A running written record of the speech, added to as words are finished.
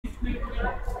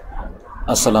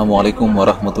আসসালামু আলাইকুম ওয়া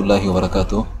রাহমাতুল্লাহি ওয়া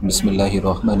বারাকাতুহু। বিসমিল্লাহির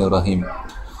রহমানির রহিম।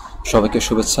 সবাইকে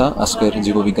শুভেচ্ছা। আজকের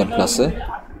জীববিজ্ঞান ক্লাসে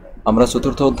আমরা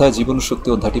চতুর্থ অধ্যায় জীবন শক্তি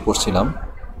অধ্যায়টি পড়ছিলাম।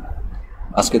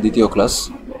 আজকে দ্বিতীয় ক্লাস।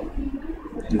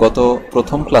 গত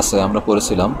প্রথম ক্লাসে আমরা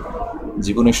পড়েছিলাম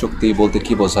জীবনী শক্তি বলতে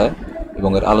কী বোঝায় এবং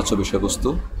এর আলোচ্য বিষয়বস্তু।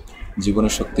 জীবনী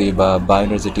শক্তি বা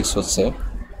বায়োএনার্জেটিক্স হচ্ছে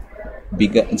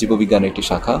জীববিজ্ঞানের একটি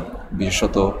শাখা,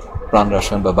 বিশেষত প্রাণ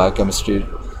রসায়ন বা বায়োকেমিস্ট্রির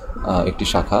একটি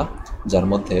শাখা, যার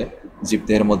মধ্যে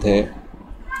জীবদেহের মধ্যে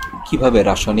কিভাবে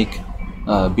রাসায়নিক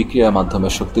বিক্রিয়ার মাধ্যমে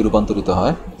শক্তি রূপান্তরিত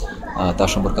হয় তার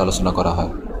সম্পর্কে আলোচনা করা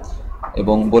হয়।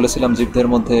 এবং বলেছিলাম জীবদেহের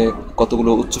মধ্যে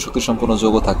কতগুলো উচ্চ শক্তি সম্পন্ন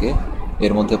যৌগ থাকে।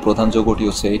 এর মধ্যে প্রধান যৌগটি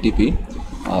হচ্ছে এটিপি।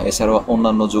 এছাড়াও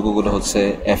অন্যান্য যৌগগুলো হচ্ছে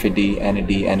এফএডি,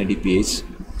 এনএডি, এনএডিপিএইচ।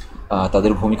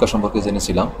 তাদের ভূমিকা সম্পর্কে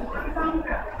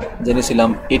জেনেছিলাম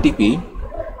এটিপি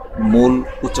মূল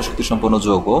উচ্চ শক্তি সম্পন্ন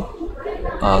যৌগ।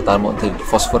 তার মধ্যে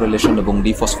ফসফোরিলেশন এবং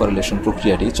ডিফসফোরিলেশন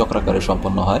প্রক্রিয়াটি চক্রাকারে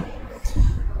সম্পন্ন হয়।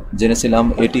 জেনেছিলাম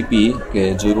এটিপিকে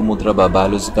জৈব মুদ্রা বা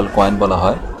বায়োলজিক্যাল কয়েন বলা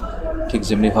হয়। ঠিক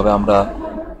যেমনিভাবে আমরা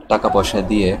টাকা পয়সা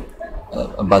দিয়ে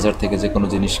বাজার থেকে যে কোনো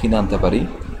জিনিস কিনে আনতে পারি,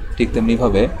 ঠিক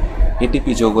তেমনিভাবে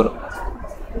এটিপি যৌগ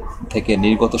থেকে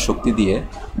নির্গত শক্তি দিয়ে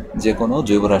যে কোনো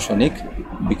জৈব রাসায়নিক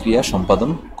বিক্রিয়া সম্পাদন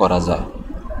করা যায়।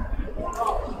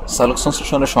 সালোক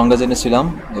সংশ্লেষণের সংজ্ঞা জেনেছিলাম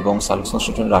এবং সালোক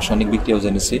সংশ্লেষণের রাসায়নিক বিক্রিয়াও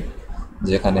জেনেছি,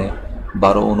 যেখানে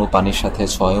 12 অণু পানির সাথে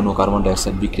 6 অণু কার্বন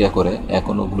ডাইঅক্সাইড বিক্রিয়া করে 1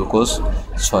 অণু গ্লুকোজ,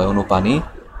 6 অণু পানি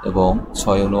এবং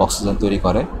 6 অণু অক্সিজেন তৈরি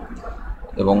করে।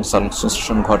 এবং সালোক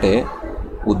সংশ্লেষণ ঘটে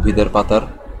উদ্ভিদের পাতার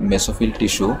মেসোফিল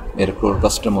টিস্যু এর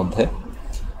ক্লোরোপ্লাস্টের মধ্যে।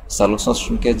 সালোক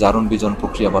সংশ্লেষণকে জারণ বিজন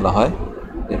প্রক্রিয়া বলা হয়।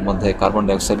 এর মধ্যে কার্বন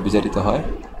ডাইঅক্সাইড বিজারিত হয়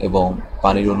এবং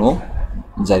পানির অণু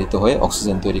জারিত হয়ে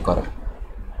অক্সিজেন তৈরি করে।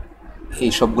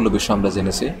 এই সবগুলো বিষয় আমরা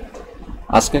জেনেছি।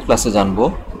 আজকের ক্লাসে জানব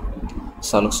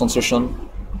সালোক সংশ্লেষণ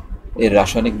এর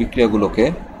রাসায়নিক বিক্রিয়াগুলোকে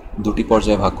দুটি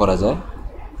পর্যায়ে ভাগ করা যায়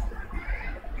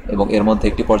এবং এর মধ্যে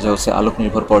একটি পর্যায় হচ্ছে আলোক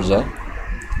নির্ভর পর্যায়।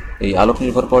 এই আলোক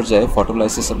নির্ভর পর্যায়ে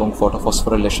ফটোলাইসিস এবং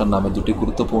ফটোফসফোরিলেশন নামে দুটি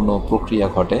গুরুত্বপূর্ণ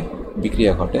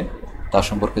বিক্রিয়া ঘটে তা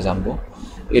সম্পর্কে জানব।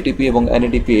 এটিপি এবং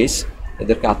এনএডিপিএইচ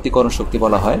এদেরকে আত্তীকরণ শক্তি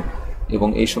বলা হয় এবং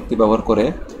এই শক্তি ব্যবহার করে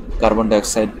কার্বন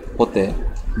ডাইঅক্সাইড হতে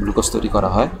গ্লুকোজ তৈরি করা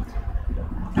হয়।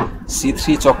 C3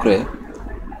 চক্রে,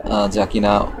 যা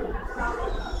কিনা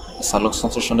সালোক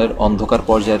সংশ্লেষণের অন্ধকার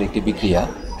পর্যায়ের একটি বিক্রিয়া,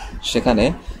 সেখানে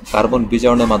কার্বন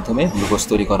বিজারণের মাধ্যমে গ্লুকোজ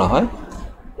তৈরি করা হয়।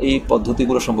 এই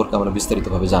পদ্ধতিগুলো সম্পর্কে আমরা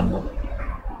বিস্তারিতভাবে জানব।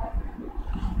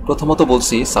 প্রথমত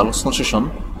বলছি, সালোক সংশ্লেষণ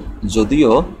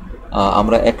যদিও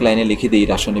আমরা এক লাইনে লিখে দিই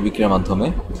রাসায়নিক বিক্রিয়ার মাধ্যমে,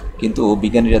 কিন্তু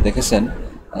বিজ্ঞানীরা দেখেছেন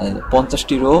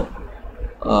 50টিরও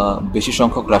বেশি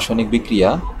সংখ্যক রাসায়নিক বিক্রিয়া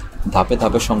ধাপে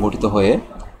ধাপে সংগঠিত হয়ে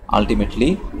আলটিমেটলি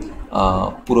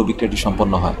পুরো বিক্রিয়াটি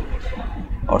সম্পন্ন হয়।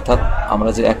 অর্থাৎ আমরা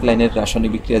যে এক লাইনের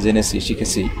রাসায়নিক বিক্রিয়া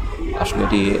শিখেছি, আসলে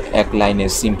এটি এক লাইনে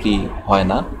সিম্পলি হয়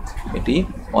না। এটি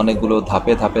অনেকগুলো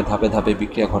ধাপে ধাপে ধাপে ধাপে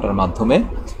বিক্রিয়া ঘটার মাধ্যমে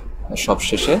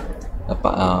সবশেষে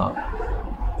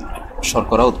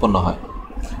শর্করা উৎপন্ন হয়।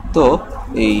 তো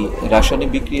এই রাসায়নিক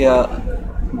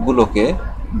বিক্রিয়াগুলোকে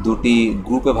দুটি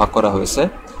গ্রুপে ভাগ করা হয়েছে।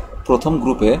 প্রথম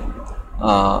গ্রুপে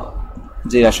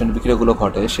যে রাসায়নিক বিক্রিয়াগুলো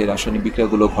ঘটে, সেই রাসায়নিক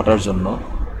বিক্রিয়াগুলো ঘটার জন্য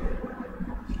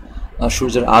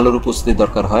সূর্যের আলোর উপস্থিতি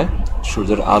দরকার হয়।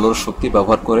 সূর্যের আলোর শক্তি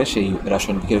ব্যবহার করে সেই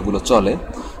রাসায়নিক বিক্রিয়াগুলো চলে।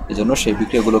 এজন্য সেই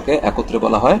বিক্রিয়াগুলোকে একত্রে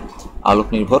বলা হয় আলোক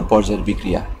নির্ভর পর্যায়ের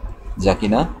বিক্রিয়া, যা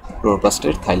কিনা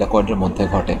ক্লোরোপ্লাস্টের থাইলাকয়েডের মধ্যে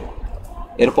ঘটে।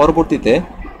 এর পরবর্তীতে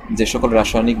যে সকল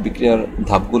রাসায়নিক বিক্রিয়ার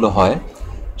ধাপগুলো হয়,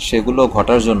 সেগুলো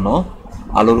ঘটার জন্য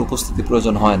আলোর উপস্থিতি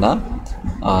প্রয়োজন হয় না।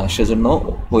 সেজন্য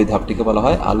ওই ধাপটিকে বলা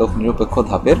হয় আলোক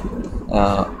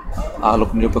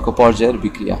নিরপেক্ষ পর্যায়ের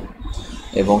বিক্রিয়া,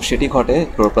 এবং সেটি ঘটে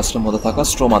ক্লোরোপ্লাস্টের মধ্যে থাকা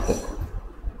স্ট্রোমাতে।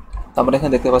 আমরা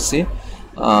এখানে দেখতে পাচ্ছি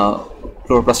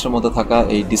ক্লোরোপ্লাস্টের মধ্যে থাকা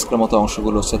এই ডিস্কের মতো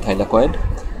অংশগুলো হচ্ছে থাইলাকয়েড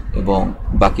এবং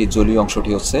বাকি জলীয়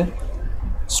অংশটি হচ্ছে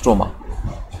স্ট্রোমা।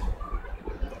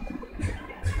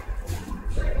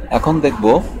 এখন দেখব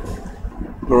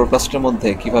ক্লোরোপ্লাস্টের মধ্যে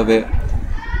কিভাবে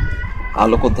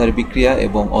আলোকোদ্ধার বিক্রিয়া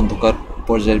এবং অন্ধকার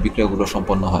পর্যায়ের বিক্রিয়াগুলো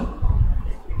সম্পন্ন হয়।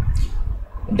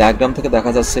 ডায়াগ্রাম থেকে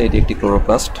দেখা যাচ্ছে এটি একটি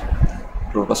ক্লোরোপ্লাস্ট।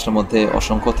 ক্লোরোপ্লাস্টের মধ্যে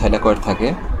অসংখ্য থাইলাকয়েড থাকে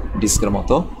ডিস্কের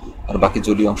মতো, আর বাকি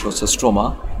জলীয় অংশ হচ্ছে স্ট্রোমা।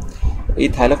 এই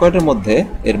থাইলাকয়েডের মধ্যে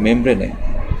এর মেমব্রেনে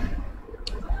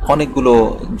অনেকগুলো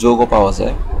যৌগ পাওয়া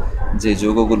যায়, যে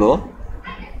যৌগগুলো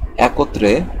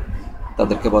একত্রে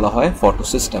তাদেরকে বলা হয়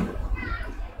ফটোসিস্টেম।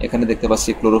 এখানে দেখতে পাচ্ছি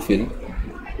ক্লোরোফিল,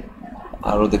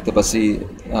 আরও দেখতে পাচ্ছি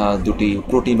দুটি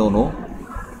প্রোটিন অণু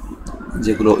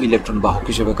যেগুলো ইলেকট্রন বাহক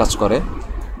হিসেবে কাজ করে।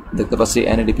 দেখতে পাচ্ছি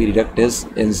এনএডিপি রিডাকটেজ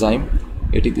এনজাইম,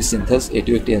 এটিপি সিনথেস,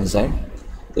 এটিও একটি এনজাইম।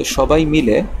 তো সবাই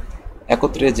মিলে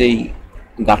একত্রে যেই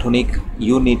গাঠনিক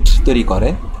ইউনিট তৈরি করে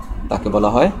তাকে বলা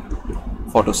হয়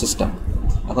ফটোসিস্টেম।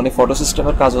 এখন এই ফটো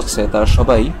সিস্টেমের কাজ হচ্ছে তারা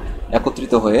সবাই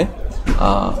একত্রিত হয়ে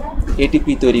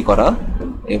এটিপি তৈরি করা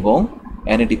এবং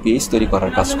এনএডিপিএইচ তৈরি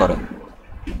করার কাজ করে।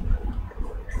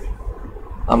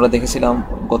 আমরা দেখেছিলাম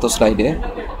গত স্লাইডে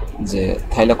যে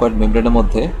থাইলাকয়েড মেমব্রেনের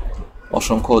মধ্যে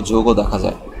অসংখ্য যৌগ দেখা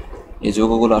যায়। এই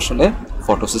যৌগগুলো আসলে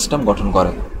ফটো সিস্টেম গঠন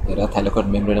করে, এরা থাইলাকয়েড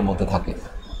মেমব্রেনের মধ্যে থাকে।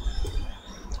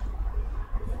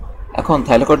 এখন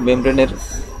থাইলাকয়েড মেমব্রেনের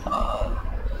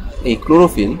এই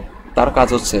ক্লোরোফিল, তার কাজ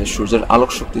হচ্ছে সূর্যের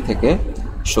আলোক শক্তি থেকে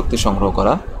শক্তি সংগ্রহ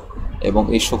করা এবং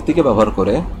এই শক্তিকে ব্যবহার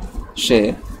করে সে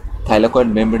থাইলাকয়েড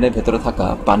মেমব্রেনের ভেতরে থাকা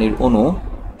পানির অণু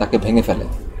তাকে ভেঙে ফেলে।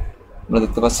 আমরা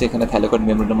দেখতে পাচ্ছি এখানে থাইলাকয়েড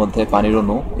মেমব্রেনের মধ্যে পানির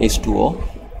অণু H2O।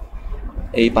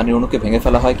 এই পানির অণুকে ভেঙে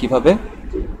ফেলা হয় কিভাবে?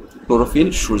 ক্লোরোফিল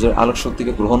সূর্যের আলোক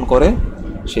শক্তিকে গ্রহণ করে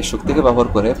সেই শক্তিকে ব্যবহার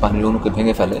করে পানির অণুকে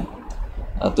ভেঙে ফেলে,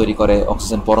 তৈরি করে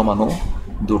অক্সিজেন পরমাণু,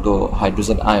 দুটো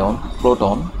হাইড্রোজেন আয়ন,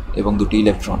 প্রোটন এবং দুটি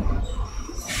ইলেকট্রন।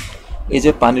 এই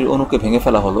যে পানির অণুকে ভেঙে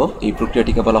ফেলা হলো, এই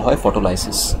প্রক্রিয়াটিকে বলা হয়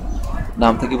ফটোলাইসিস।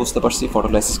 নাম থেকে বুঝতে পারছি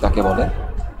ফটোলাইসিস কাকে বলে।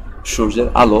 সূর্যের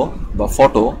আলো বা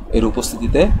ফটো এর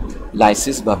উপস্থিতিতে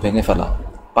লাইসিস বা ভেঙে ফেলা,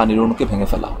 পানির অণুকে ভেঙে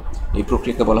ফেলা, এই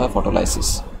প্রক্রিয়াকে বলা হয় ফটোলাইসিস।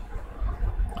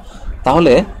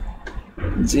 তাহলে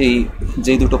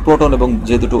যেই দুটো প্রোটন এবং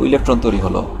যে দুটো ইলেকট্রন তৈরি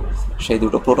হলো, সেই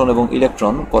দুটো প্রোটন এবং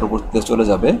ইলেকট্রন পরবর্তীতে চলে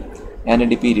যাবে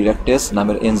এনএডিপি রিডাকটেজ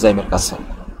নামের এনজাইমের কাছে।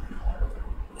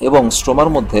 এবং স্ট্রোমার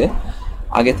মধ্যে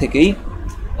আগে থেকেই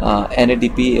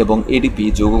এনএডিপি এবং এডিপি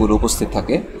যৌগগুলো উপস্থিত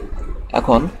থাকে।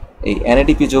 এখন এই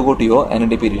এনএডিপি যৌগটিও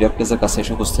এনএডিপি রিডাকটেজের কাছে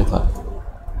এসে উপস্থিত হয়।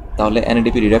 তাহলে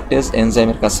এনএডিপি রিডাকটেজ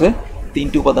এনজাইমের কাছে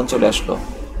তিনটি উপাদান চলে আসলো,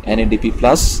 এনএডিপি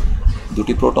প্লাস,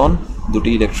 দুটি প্রোটন,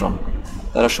 দুটি ইলেকট্রন।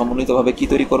 তারা সমন্বিতভাবে কি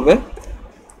তৈরি করবে?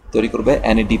 তৈরি করবে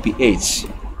NADPH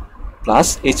প্লাস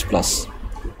H প্লাস।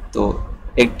 তো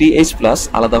একটি H প্লাস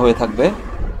আলাদা হয়ে থাকবে,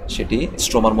 সেটি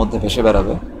স্ট্রোমার মধ্যে ভেসে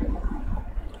বেড়াবে।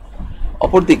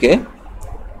 অপরদিকে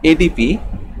এডিপি,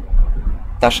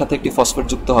 তার সাথে একটি ফসফেট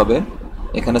যুক্ত হবে,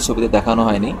 এখানে ছবিতে দেখানো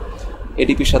হয়নি।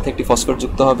 এডিপির সাথে একটি ফসফেট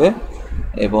যুক্ত হবে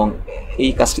এবং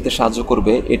এই কাজটিতে সাহায্য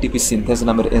করবে এটিপি সিনথেজ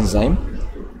নামের এনজাইম।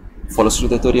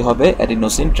 ফলশ্রুতিতে তৈরি হবে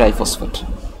অ্যাডিনোসিন ট্রাইফসফেট।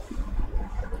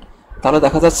 তাহলে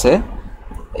দেখা যাচ্ছে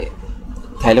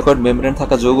থাইলাকয়েড মেমব্রেন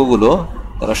থাকা যৌগগুলো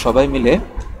তারা সবাই মিলে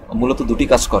মূলত দুটি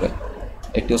কাজ করে,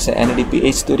 একটি হচ্ছে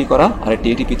NADPH তৈরি করা আর একটি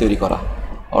এটিপি তৈরি করা,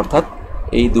 অর্থাৎ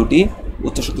এই দুটি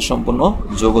উচ্চশক্তি সম্পন্ন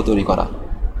যৌগ তৈরি করা।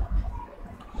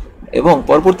 এবং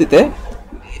পরবর্তীতে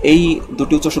এই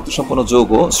দুটি উচ্চশক্তি সম্পন্ন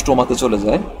যৌগ স্ট্রোমাতে চলে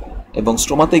যায় এবং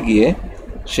স্ট্রোমাতে গিয়ে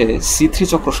সে C3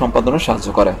 চক্র সম্পাদনে সাহায্য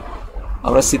করে।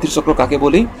 আমরা C3 চক্র কাকে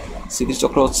বলি? C3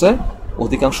 চক্র হচ্ছে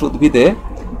অধিকাংশ উদ্ভিদে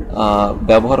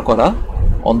ব্যবহার করা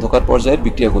অন্ধকার পর্যায়ের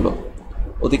বিক্রিয়াগুলো।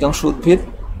 অধিকাংশ উদ্ভিদ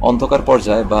অন্ধকার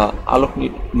পর্যায়ে বা আলোক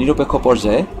নিরপেক্ষ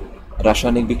পর্যায়ে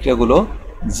রাসায়নিক বিক্রিয়াগুলো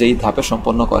যেই ধাপে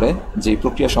সম্পন্ন করে, যেই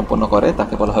প্রক্রিয়া সম্পন্ন করে,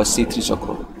 তাকে বলা হয় C3 চক্র।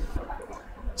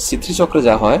 C3 চক্রে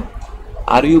যা হয়,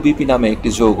 RUBP নামে একটি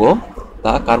যৌগ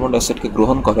তা কার্বন ডাইঅক্সাইডকে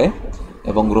গ্রহণ করে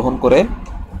এবং গ্রহণ করে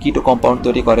কিটো কম্পাউন্ড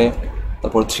তৈরি করে,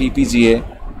 তারপর 3PGA,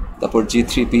 তারপর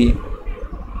G3P,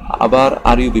 আবার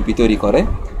RUBP তৈরি করে।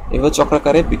 এভাবে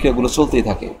চক্রাকারে বিক্রিয়াগুলো চলতেই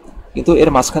থাকে, কিন্তু এর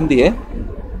মাঝখান দিয়ে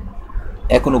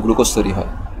এখনো গ্লুকোজ তৈরি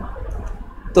হয়।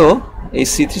 তো এই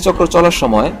C3 চক্র চলার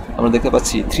সময় আমরা দেখতে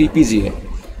পাচ্ছি 3PGA,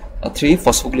 3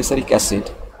 ফসফোগ্লিসারিক অ্যাসিড,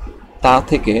 তা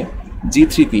থেকে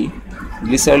G3P,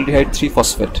 গ্লিসারলডিহাইড 3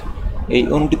 ফসফেট, এই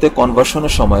অণুটিতে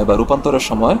কনভার্সনের সময় বা রূপান্তরের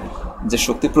সময় যে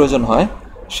শক্তি প্রয়োজন হয়,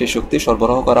 সেই শক্তি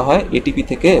সরবরাহ করা হয় এটিপি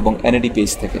থেকে এবং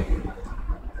NADPH থেকে।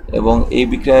 এবং এই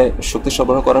বিক্রিয়ায় শক্তি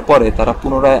সরবরাহ করার পরে তারা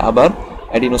পুনরায় আবার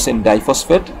অ্যাডিনোসিন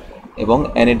ডাইফসফেট এবং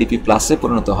NADP প্লাসে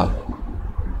পরিণত হয়।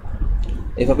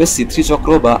 এভাবে C3 চক্র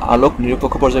বা আলোক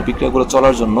নিরপেক্ষ পর্যায়ের বিক্রিয়াগুলো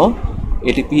চলার জন্য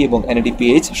এটিপি এবং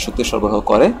NADPH শক্তি সরবরাহ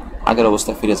করে, আগের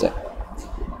অবস্থায় ফিরে যায়।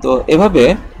 তো এভাবে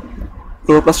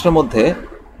ক্লোরোপ্লাস্টের মধ্যে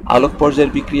আলোক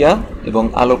পর্যায়ের বিক্রিয়া এবং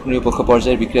আলোক নিরপেক্ষ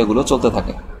পর্যায়ের বিক্রিয়াগুলো চলতে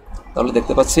থাকে। তাহলে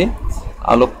দেখতে পাচ্ছি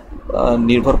আলোক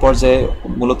নির্ভর পর্যায়ে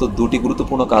মূলত দুটি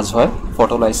গুরুত্বপূর্ণ কাজ হয়,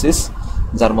 ফটোলাইসিস,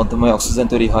 যার মাধ্যমে অক্সিজেন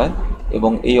তৈরি হয়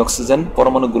এবং এই অক্সিজেন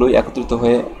পরমাণুগুলোই একত্রিত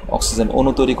হয়ে অক্সিজেন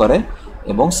অণু তৈরি করে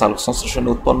এবং সালফার সংশ্লেষণে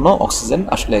উৎপন্ন অক্সিজেন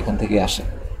আসলে এখান থেকে আসে।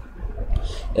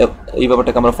 এই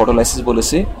ব্যাপারটাকে আমরা ফটোলাইসিস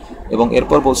বলেছি। এবং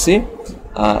এরপর বলছি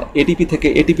এটিপি থেকে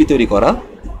এটিপি তৈরি করা,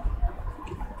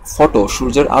 ফটো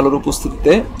সূর্যের আলোর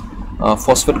উপস্থিতিতে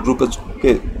ফসফেট গ্রুপে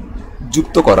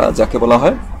যুক্ত করা, যাকে বলা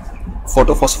হয়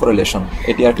ফটোফসফোরিলেশন।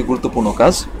 এটি একটি গুরুত্বপূর্ণ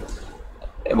কাজ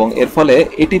এবং এর ফলে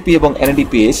এটিপি এবং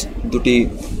NADPH দুটি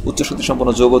উচ্চশক্তি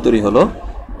সম্পন্ন যৌগ তৈরি হলো।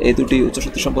 এই দুটি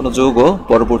উচ্চশক্তি সম্পন্ন যৌগ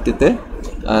পরবর্তীতে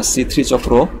C3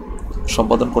 চক্র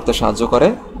সম্পাদন করতে সাহায্য করে,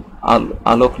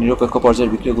 আলোক নিরপেক্ষ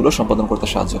পর্যায়ের বিক্রিয়াগুলো সম্পাদন করতে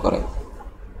সাহায্য করে।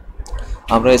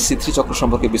 আমরা এই C3 চক্র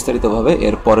সম্পর্কে বিস্তারিতভাবে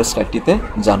এর পরের স্লাইডটিতে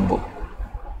জানব।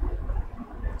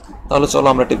 তাহলে চলো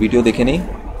আমরা একটা ভিডিও দেখে নিই।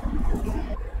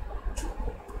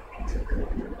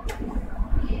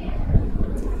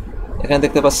 এখানে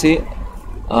দেখতে পাচ্ছি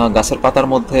গাছের পাতার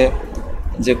মধ্যে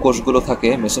যে কোষগুলো থাকে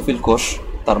মেসোফিল কোষ,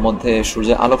 তার মধ্যে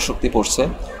সূর্যের আলোক শক্তি পড়ছে,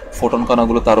 ফোটন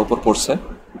কণাগুলো তার উপর পড়ছে।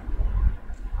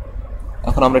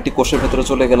 এখন আমরা একটি কোষের ভেতরে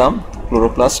চলে গেলাম,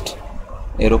 ক্লোরোপ্লাস্ট,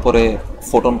 এর উপরে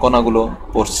ফোটন কণাগুলো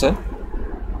পড়ছে।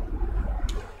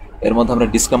 এর মধ্যে আমরা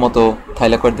ডিস্কের মতো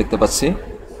থাইলাকয়েড দেখতে পাচ্ছি।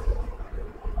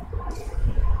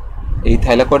 এই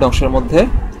থাইলাকয়েড অংশের মধ্যে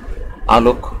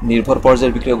আলোক নির্ভর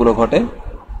পর্যায়ের বিক্রিয়াগুলো ঘটে,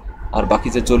 আর বাকি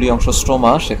যে জলীয় অংশ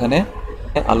স্ট্রোমা, সেখানে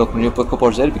আলোক নিরপেক্ষ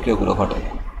পর্যায়ের বিক্রিয়াগুলো ঘটে।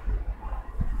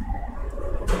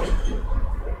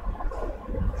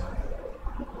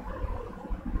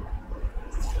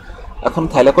 এখন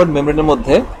থাইলাকয়েড মেমব্রেনের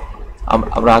মধ্যে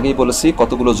আমরা আগেই বলেছি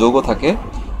কতগুলো যৌগ থাকে।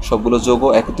 সবগুলো যৌগ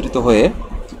একত্রিত হয়ে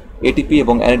এটিপি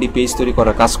এবং এনএডিপিএইচ তৈরি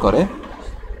করার কাজ করে।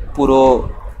 পুরো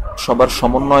সবার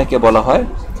সমন্বয়কে বলা হয়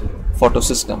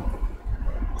ফটোসিস্টেম।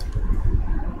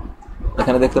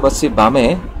 এখানে দেখতে পাচ্ছি বামে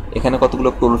এখানে কতগুলো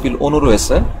ক্লোরোফিল অণু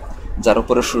রয়েছে, যার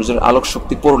উপরে সূর্যের আলোক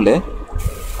শক্তি পড়লে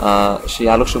সেই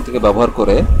আলোক শক্তিকে ব্যবহার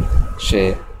করে সে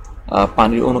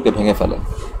পানির অণুকে ভেঙে ফেলে।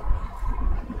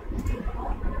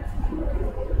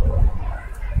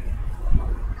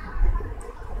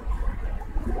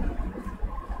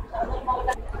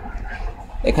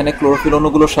 এখানে ক্লোরোফিল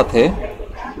অণুগুলোর সাথে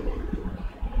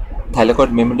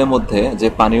থাইলাকয়েড মেমব্রেনের মধ্যে যে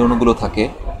পানির অণুগুলো থাকে,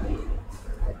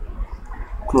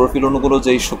 ক্লোরোফিল অণুগুলো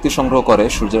যেই শক্তি সংগ্রহ করে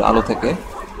সূর্যের আলো থেকে,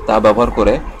 তা ব্যবহার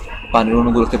করে পানির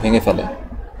অণুগুলোকে ভেঙে ফেলে।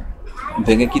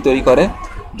 ভেঙে কি তৈরি করে?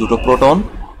 দুটো প্রোটন,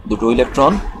 দুটো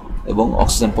ইলেকট্রন এবং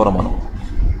অক্সিজেন পরমাণু।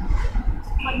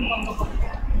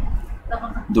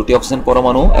 দুটি অক্সিজেন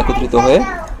পরমাণু একত্রিত হয়ে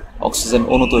অক্সিজেন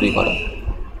অণু তৈরি করে।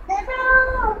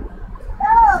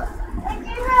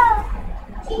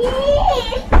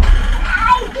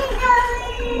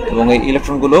 এবং এই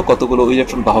ইলেকট্রনগুলো কতগুলো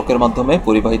ইলেকট্রন বাহকের মাধ্যমে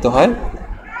পরিবাহিত হয়,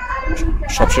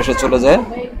 সবশেষে চলে যায়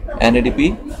এনএডিপি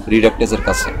রিডাক্টেজের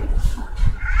কাছে।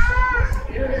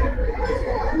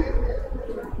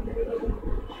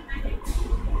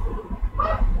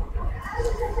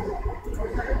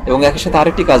 এবং একই সাথে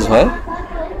আরেকটি কাজ হয়,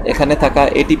 এখানে থাকা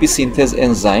এটিপি সিনথেজ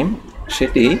এনজাইম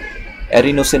সেটি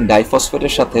অ্যাডিনোসিন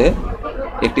ডাইফসফেটের সাথে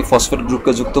একটি ফসফেট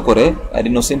গ্রুপকে যুক্ত করে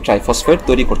অ্যাডিনোসিন ট্রাইফসফেট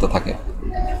তৈরি করতে থাকে,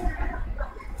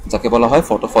 যাকে বলা হয়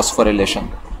ফটোফসফোরিলেশন।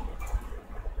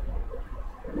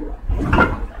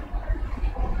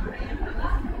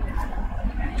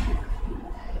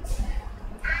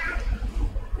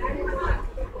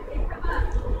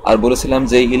 আর বলেছিলাম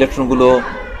যে ইলেকট্রনগুলো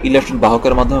ইলেকট্রন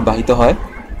বাহকের মাধ্যমে বাহিত হয়,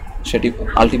 সেটি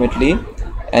আলটিমেটলি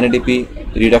এনএডিপি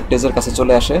রিডাক্টেজের কাছে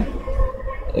চলে আসে।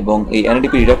 এবং এই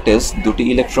এনএডিপি রিডাক্টেজ দুটি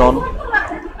ইলেকট্রন,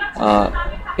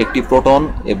 একটি প্রোটন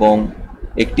এবং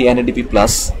একটি এনএডিপি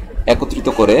প্লাস একত্রিত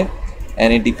করে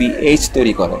এনএডিপিএইচ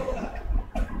তৈরি করে।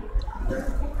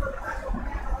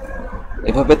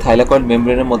 এভাবে থাইলাকয়েড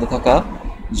মেমব্রেনের মধ্যে থাকা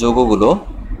যৌগগুলো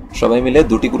সবাই মিলে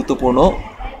দুটি গুরুত্বপূর্ণ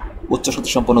উচ্চ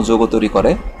শক্তি সম্পন্ন যৌগ তৈরি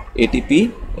করে, এটিপি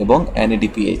এবং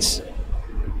এনএডিপিএইচ।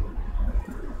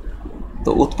 তো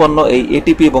উৎপন্ন এই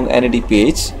এটিপি এবং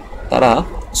এনএডিপিএইচ তারা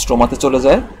স্ট্রোমাতে চলে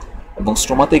যায় এবং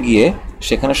স্ট্রোমাতে গিয়ে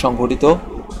সেখানে সংঘটিত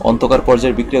অন্ধকার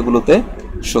পর্যায়ের বিক্রিয়াগুলোতে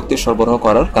শক্তি সরবরাহ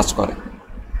করার কাজ করে।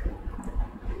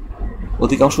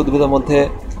 অধিকাংশ উদ্ভিদের মধ্যে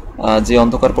যে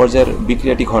অন্ধকার পর্যায়ের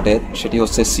বিক্রিয়াটি ঘটে সেটি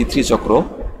হচ্ছে C3 চক্র,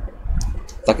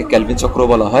 তাকে ক্যালভিন চক্র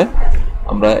বলা হয়।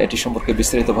 আমরা এটি সম্পর্কে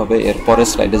বিস্তারিতভাবে এর পরের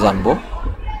স্লাইডে জানব।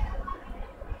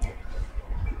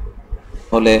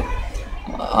 ফলে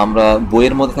আমরা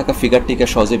বইয়ের মধ্যে থাকা ফিগারটিকে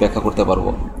সহজেই ব্যাখ্যা করতে পারবো।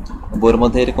 বইয়ের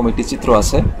মধ্যে এরকম একটি চিত্র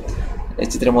আছে। এই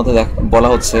চিত্রের মধ্যে বলা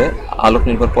হচ্ছে আলোক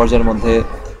নির্ভর পর্যায়ের মধ্যে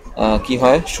কি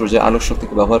হয়, সূর্যের আলোক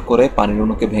শক্তিকে ব্যবহার করে পানির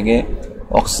অণুকে ভেঙে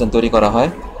অক্সিজেন তৈরি করা হয়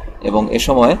এবং এ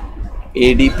সময়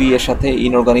এডিপি এর সাথে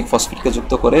ইনঅর্গানিক ফসফেটকে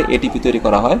যুক্ত করে এটিপি তৈরি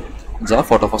করা হয়, যা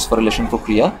ফটোফসফোরিলেশন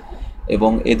প্রক্রিয়া।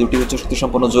 এবং এই দুটি উচ্চ শক্তি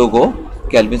সম্পন্ন যৌগ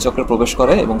ক্যালভিন চক্রে প্রবেশ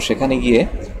করে এবং সেখানে গিয়ে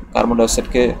কার্বন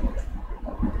ডাইঅক্সাইডকে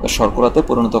শর্করাতে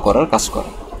পরিণত করার কাজ করে।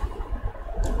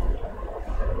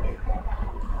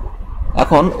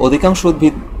 এখন অধিকাংশ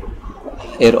উদ্ভিদ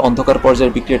এর অন্ধকার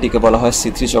পর্যায়ের বিক্রিয়াটিকে বলা হয়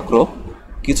C3 চক্র।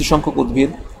 কিছু সংখ্যক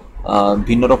উদ্ভিদ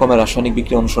ভিন্ন রকমের রাসায়নিক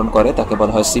বিক্রিয়া অনুসরণ করে, তাকে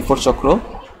বলা হয় C4 চক্র।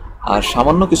 আর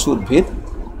সামান্য কিছু উদ্ভিদ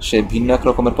সে ভিন্ন এক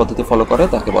রকমের পদ্ধতি ফলো করে,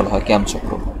 তাকে বলা হয় ক্যাম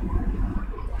চক্র।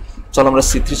 চলো আমরা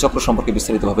C3 চক্র সম্পর্কে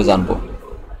বিস্তারিতভাবে জানব।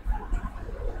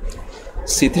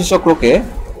 C3 চক্রকে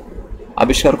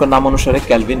আবিষ্কারকের নাম অনুসারে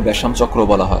ক্যালভিন ব্যাসাম চক্র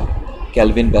বলা হয়।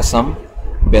 ক্যালভিন, ব্যাসাম,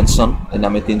 বেনসন এই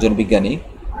নামে তিনজন বিজ্ঞানী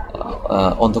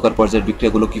অন্ধকার পর্যায়ের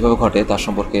বিক্রিয়াগুলো কীভাবে ঘটে তার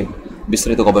সম্পর্কে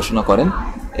বিস্তারিত গবেষণা করেন।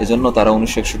 এজন্য তারা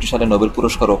 1961 সালে নোবেল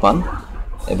পুরস্কারও পান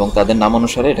এবং তাদের নাম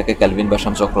অনুসারে এটাকে ক্যালভিন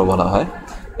ব্যাসাম চক্র বলা হয়।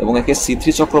 এবং একে C3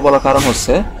 চক্র বলার কারণ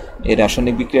হচ্ছে এই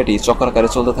রাসায়নিক বিক্রিয়াটি চক্রাকারে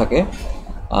চলতে থাকে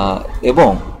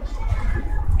এবং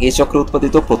এই চক্রে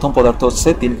উৎপাদিত প্রথম পদার্থ হচ্ছে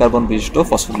 3 কার্বন বিশিষ্ট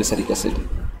ফসফোগ্লিসারিক অ্যাসিড।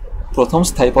 প্রথম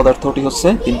স্থায়ী পদার্থটি হচ্ছে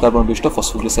 3 কার্বন বিশিষ্ট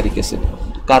ফসফোগ্লিসারিক অ্যাসিড,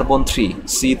 কার্বন 3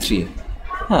 C3।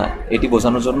 হ্যাঁ, এটি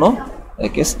বোঝানোর জন্য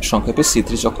একে সংক্ষেপে C3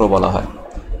 চক্র বলা হয়।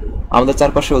 আমাদের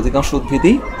চারপাশে অধিকাংশ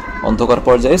উদ্ভিদই অন্ধকার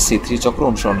পর্যায়ে C3 চক্র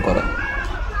অনুসরণ করে।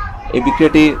 এই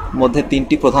বিক্রিয়াটির মধ্যে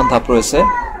 3টি প্রধান ধাপ রয়েছে।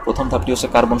 প্রথম ধাপটি হচ্ছে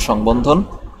কার্বন সংবন্ধন,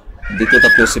 দ্বিতীয়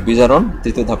ধাপটি হচ্ছে বিজারণ,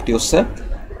 তৃতীয় ধাপটি হচ্ছে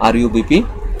RUBP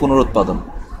পুনরুৎপাদন।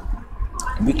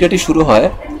 বিক্রিয়াটি শুরু হয়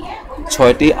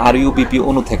 6টি RUBP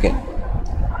অণু থেকে।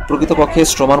 প্রকৃতপক্ষে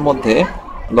স্ট্রোমার মধ্যে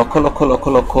লক্ষ লক্ষ লক্ষ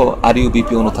লক্ষ RUBP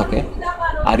অণু থাকে।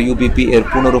 RUBP এর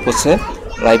পূর্ণরূপ হচ্ছে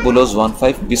রাইবোলোজ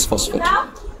 1,5 বিসফসফেট।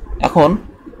 এখন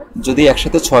যদি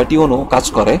একসাথে 6টি অণু কাজ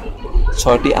করে,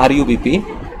 6টি RUBP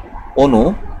অণু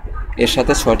এর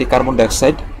সাথে 6টি কার্বন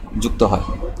ডাইঅক্সাইড যুক্ত হয়।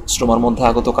 স্ট্রোমার মধ্যে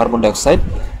আগত কার্বন ডাইঅক্সাইড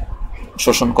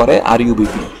শোষণ করে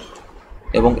RUBP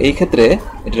এবং এই ক্ষেত্রে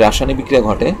এটি রাসায়নিক বিক্রিয়া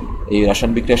ঘটে। এই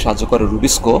রাসায়নিক বিক্রিয়ায় সাহায্য করে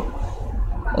রুবিস্কো,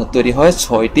 তৈরি হয়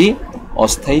 6টি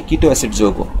অস্থায়ী কিটো অ্যাসিড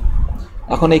যৌগ।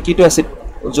 এখন এই কিটো অ্যাসিড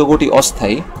যৌগটি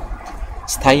অস্থায়ী,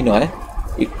 স্থায়ী নয়,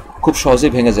 খুব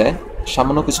সহজেই ভেঙে যায়।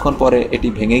 সামান্য কিছুক্ষণ পরে এটি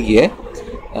ভেঙে গিয়ে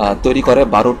তৈরি করে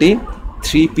 12টি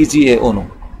 3PGA অণু,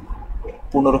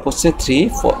 পূর্ণরূপ হচ্ছে 3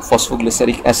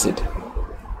 ফসফোগ্লিসারিক অ্যাসিড,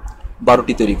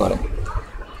 12টি তৈরি করে।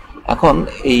 এখন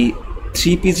এই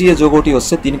 3PGA যৌগটি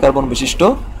হচ্ছে 3 কার্বন বিশিষ্ট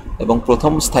এবং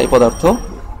প্রথম স্থায়ী পদার্থ।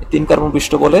 3 কার্বন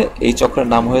বিশিষ্ট বলে এই চক্রের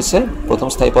নাম হয়েছে, প্রথম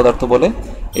স্থায়ী পদার্থ বলে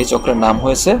এই চক্রের নাম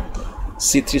হয়েছে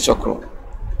C3 চক্র।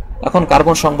 এখন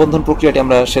কার্বন সংবন্ধন প্রক্রিয়াটি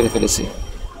আমরা সেরে ফেলেছি,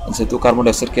 যেহেতু কার্বন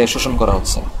ডাইঅক্সাইডকে শোষণ করা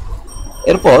হচ্ছে।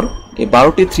 এরপর এই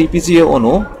 12টি 3PGA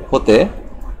অণু হতে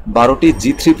 12টি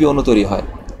G3P অণু তৈরি হয়,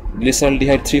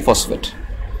 গ্লিসারলডিহাইড 3 ফসফেট।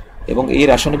 এবং এই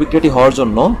রাসায়নিক বিক্রিয়াটি হওয়ার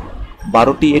জন্য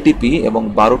 12টি ATP এবং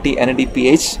 12টি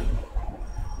NADPH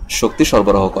শক্তি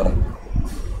সরবরাহ করে।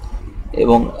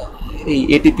 এবং এই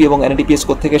ATP এবং NADPH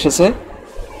কোত্থেকে এসেছে?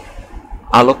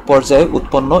 আলোক পর্যায়ে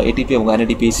উৎপন্ন ATP এবং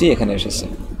NADPH এখানে এসেছে।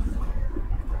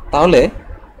 তাহলে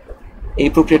এই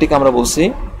প্রক্রিয়াটিকে আমরা বলছি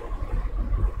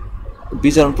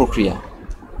বিজারণ প্রক্রিয়া।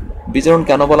 বিজারণ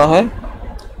কেন বলা হয়?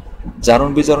 জারণ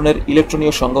বিজারণের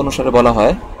ইলেকট্রনীয় সংজ্ঞা অনুসারে বলা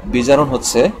হয় বিজারণ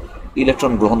হচ্ছে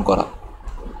ইলেকট্রন গ্রহণ করা।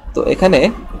 তো এখানে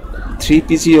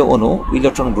 3PGA অণু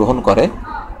ইলেকট্রন গ্রহণ করে,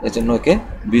 এজন্য একে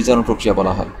বিজারণ প্রক্রিয়া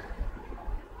বলা হয়।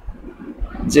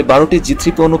 যে 12টি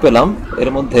G3P অণু পেলাম, এর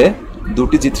মধ্যে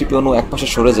 2টি G3P অণু একপাশে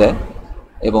সরে যায়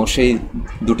এবং সেই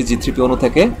 2টি G3P অণু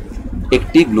থেকে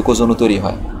একটি গ্লুকোজ অণু তৈরি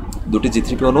হয়। 2টি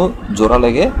G3P অণু জোড়া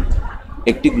লেগে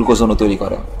একটি গ্লুকোজ অণু তৈরি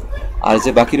করে। আর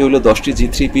যে বাকি রইল 10টি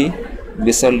G3P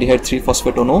গ্লিসারলডিহাইড 3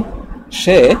 ফসফেট অণু,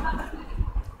 সে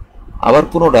আবার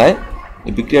পুনরায়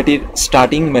বিক্রিয়াটির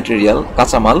স্টার্টিং ম্যাটেরিয়াল,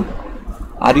 কাঁচামাল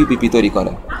RUBP তৈরি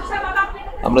করে।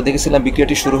 আমরা দেখেছিলাম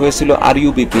বিক্রিয়াটি শুরু হয়েছিল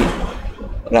RUBP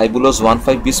রাইবোলোজ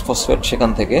 1,5 বিসফসফেট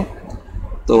সেখান থেকে।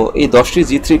 তো এই 10টি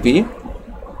G3P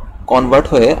কনভার্ট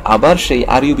হয়ে আবার সেই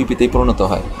RUBP-তেই পরিণত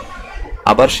হয়,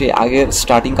 আবার সেই আগের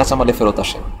স্টার্টিং কাঁচামালে ফেরত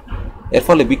আসে। এর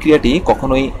ফলে বিক্রিয়াটি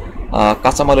কখনোই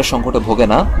কাঁচামালের সংকটে ভোগে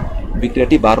না।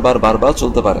 বিক্রিয়াটি বারবার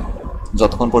চলতে পারে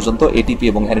যতক্ষণ পর্যন্ত ATP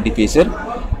এবং NADPH এর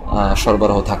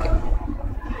সরবরাহ থাকে।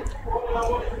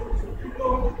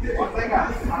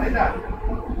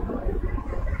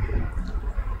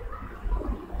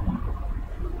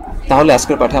 তাহলে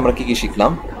আজকের পাঠে আমরা কি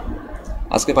শিখলাম?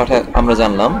 আজকের পাঠে আমরা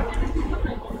জানলাম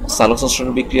সালোক সংশ্লেষণ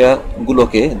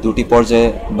বিক্রিয়াগুলোকে 2টি পর্যায়ে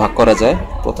ভাগ করা যায়।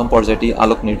 প্রথম পর্যায়টি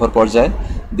আলোক নির্ভর পর্যায়,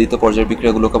 দ্বিতীয় পর্যায়ের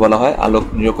বিক্রিয়াগুলোকে বলা হয় আলোক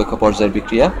নিরপেক্ষ পর্যায়ের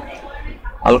বিক্রিয়া।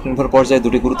 আলোক নির্ভর পর্যায়ে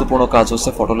 2টি গুরুত্বপূর্ণ কাজ হচ্ছে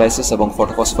ফটোলাইসিস এবং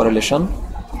ফটোফসফোরাইলেশন।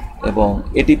 এবং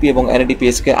ATP এবং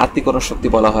NADPH-কে আত্তীকরণ শক্তি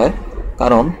বলা হয়,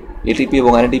 কারণ ATP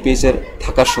এবং NADPH এর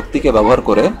থাকার শক্তিকে ব্যবহার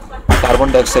করে কার্বন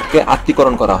ডাইঅক্সাইডকে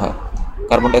আত্তীকরণ করা হয়।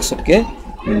 কার্বন ডাইঅক্সাইডকে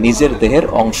নিজের দেহের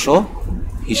অংশ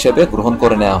হিসেবে গ্রহণ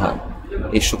করে নেওয়া হয়।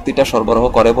 এই শক্তিটা সরবরাহ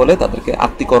করে বলে তাদেরকে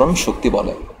আত্তীকরণ শক্তি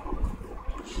বলে।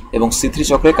 এবং C3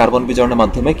 চক্রে কার্বন বিজারণের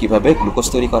মাধ্যমে কিভাবে গ্লুকোজ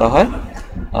তৈরি করা হয়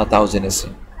তাও জেনেছি।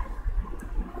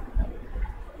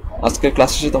 আজকের ক্লাস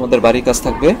শেষে তোমাদের বাড়ির কাজ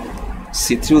থাকবে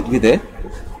C3 উদ্ভিদে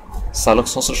সালোক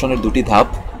সংশ্লেষণের 2টি ধাপ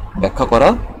ব্যাখ্যা করা,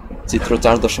 চিত্র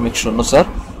 4.04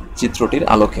 চিত্রটির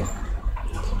আলোকে।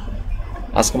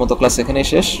 আজকের মতো ক্লাস এখানেই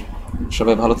শেষ।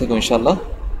 সবাই ভালো থেকো ইনশাআল্লাহ।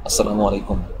 আসসালামু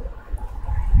আলাইকুম।